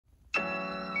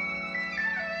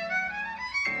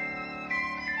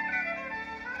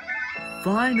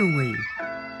Finally!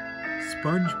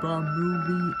 SpongeBob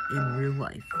movie in real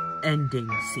life. Ending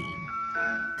scene.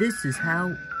 This is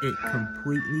how it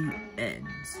completely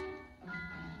ends.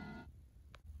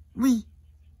 We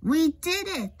did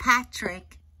it,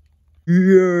 Patrick.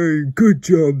 Yay, good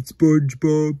job,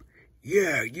 SpongeBob.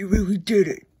 Yeah, you really did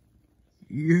it.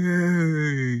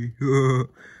 Yay.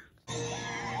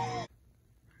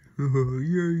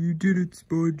 Yeah, you did it,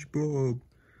 SpongeBob.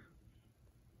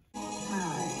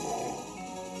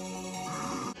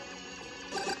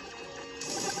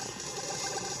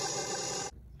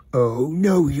 Oh,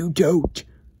 no, you don't.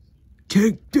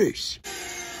 Take this.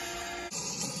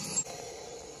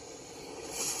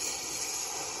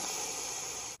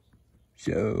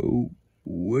 So,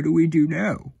 what do we do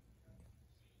now?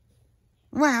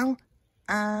 Well,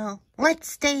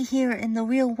 let's stay here in the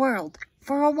real world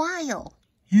for a while.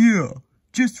 Yeah,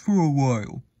 just for a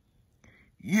while.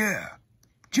 Yeah,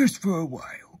 just for a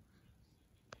while.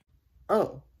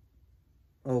 Oh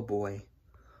boy.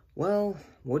 Well,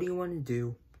 what do you want to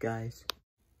do, guys?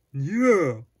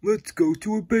 Yeah, let's go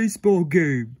to a baseball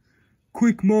game.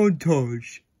 Quick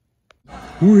montage.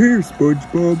 We're here,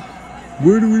 SpongeBob.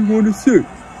 Where do we want to sit?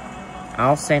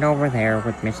 I'll sit over there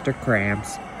with Mr.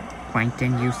 Krabs.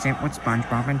 Plankton, you sit with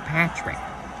SpongeBob and Patrick.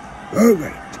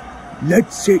 Alright,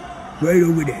 let's sit right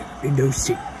over there in those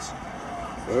seats.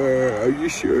 Are you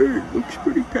sure? It looks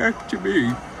pretty packed to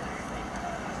me.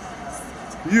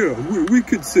 Yeah, we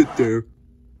could sit there.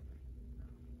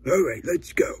 Alright,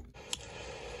 let's go.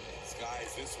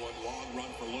 Skies this one, long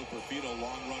run for Luperfido,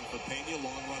 long run for Pena,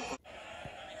 long run for...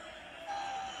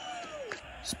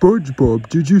 SpongeBob,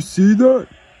 did you see that?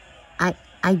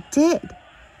 I did.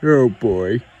 Oh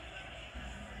boy.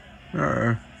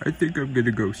 I think I'm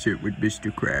gonna go sit with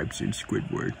Mr. Krabs and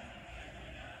Squidward.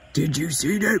 Did you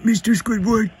see that, Mr.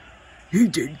 Squidward? He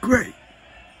did great.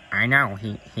 I know,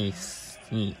 he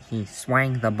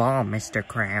swung the ball, Mr.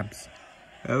 Krabs.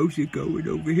 How's it going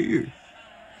over here?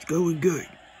 It's going good.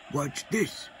 Watch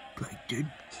this,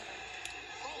 Plankton.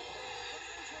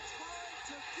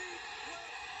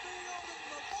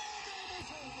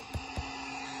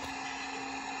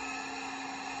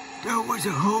 That was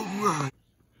a home run.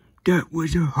 That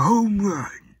was a home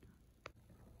run.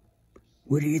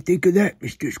 What do you think of that,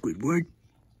 Mr. Squidward?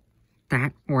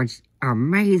 That was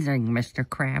amazing, Mr.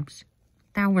 Krabs.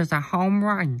 That was a home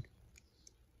run.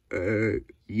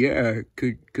 Yeah,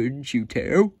 couldn't you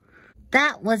tell?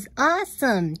 That was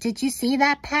awesome. Did you see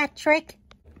that, Patrick?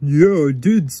 Yeah, I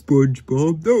did,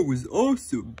 SpongeBob. That was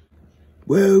awesome.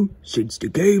 Well, since the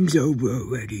game's over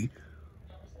already,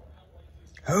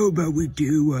 how about we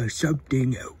do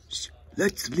something else?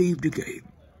 Let's leave the game.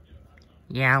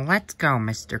 Yeah, let's go,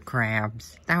 Mr.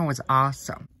 Krabs. That was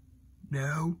awesome.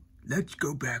 Now, let's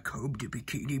go back home to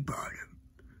Bikini Bottom.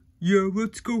 Yeah,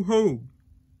 let's go home.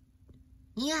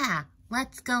 Yeah,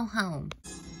 let's go home.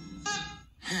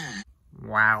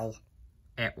 Well,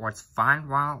 it was fun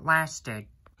while it lasted.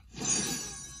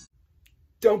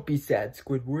 Don't be sad,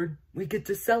 Squidward. We get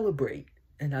to celebrate.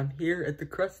 And I'm here at the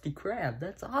Krusty Krab.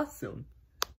 That's awesome.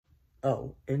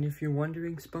 Oh, and if you're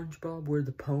wondering, SpongeBob, where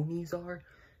the ponies are,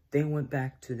 they went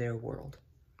back to their world.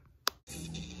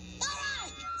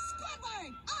 Alright,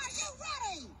 Squidward, are you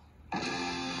ready?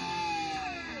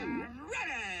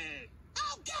 Ready!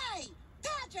 Okay,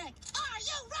 Patrick, are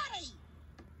you ready?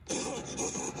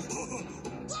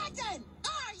 Plankton,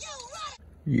 are you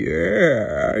ready?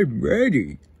 Yeah, I'm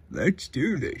ready. Let's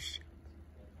do this.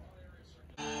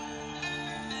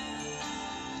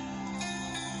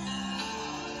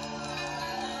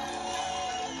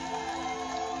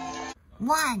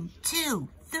 One, two,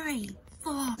 three,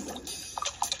 four.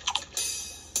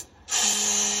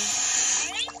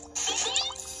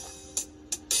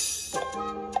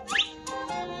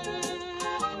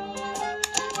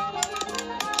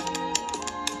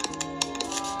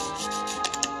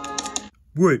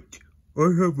 Wait, I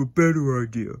have a better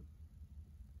idea.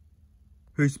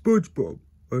 Hey, SpongeBob,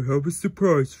 I have a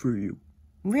surprise for you.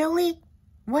 Really?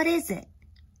 What is it?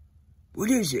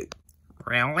 What is it?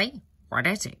 Really? What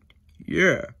is it?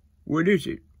 Yeah, what is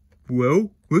it?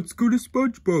 Well, let's go to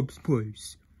SpongeBob's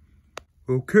place.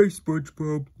 Okay,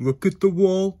 SpongeBob, look at the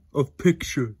wall of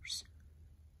pictures.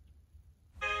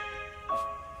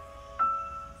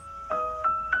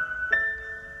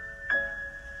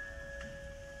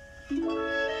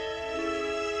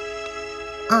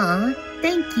 Aw,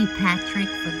 thank you, Patrick,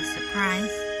 for the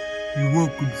surprise. You're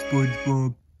welcome,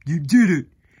 SpongeBob. You did it.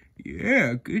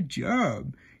 Yeah, good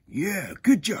job. Yeah,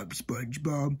 good job,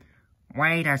 SpongeBob.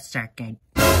 Wait a second.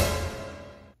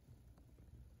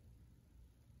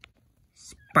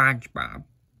 SpongeBob.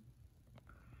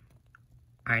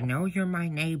 I know you're my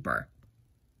neighbor,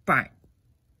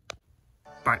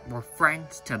 But we're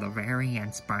friends to the very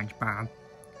end, SpongeBob.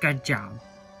 Good job.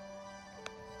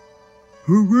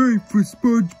 Hooray for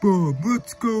SpongeBob!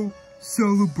 Let's go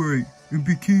celebrate in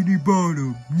Bikini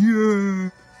Bottom! Yeah!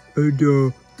 And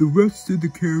the rest of the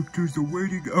characters are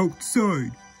waiting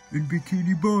outside in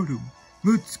Bikini Bottom.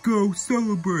 Let's go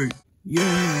celebrate! Yay!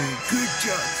 Good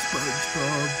job,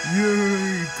 SpongeBob!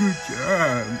 Yay! Good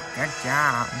job! Good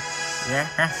job. Yeah,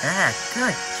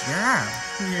 good job.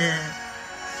 Yeah.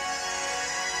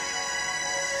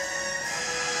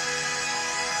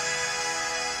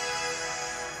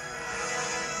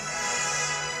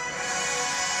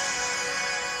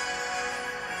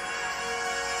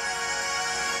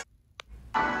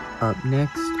 Up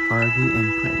next are the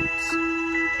end credits.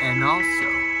 And also,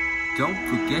 don't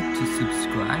forget to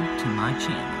subscribe to my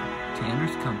channel,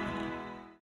 Tanner's Company.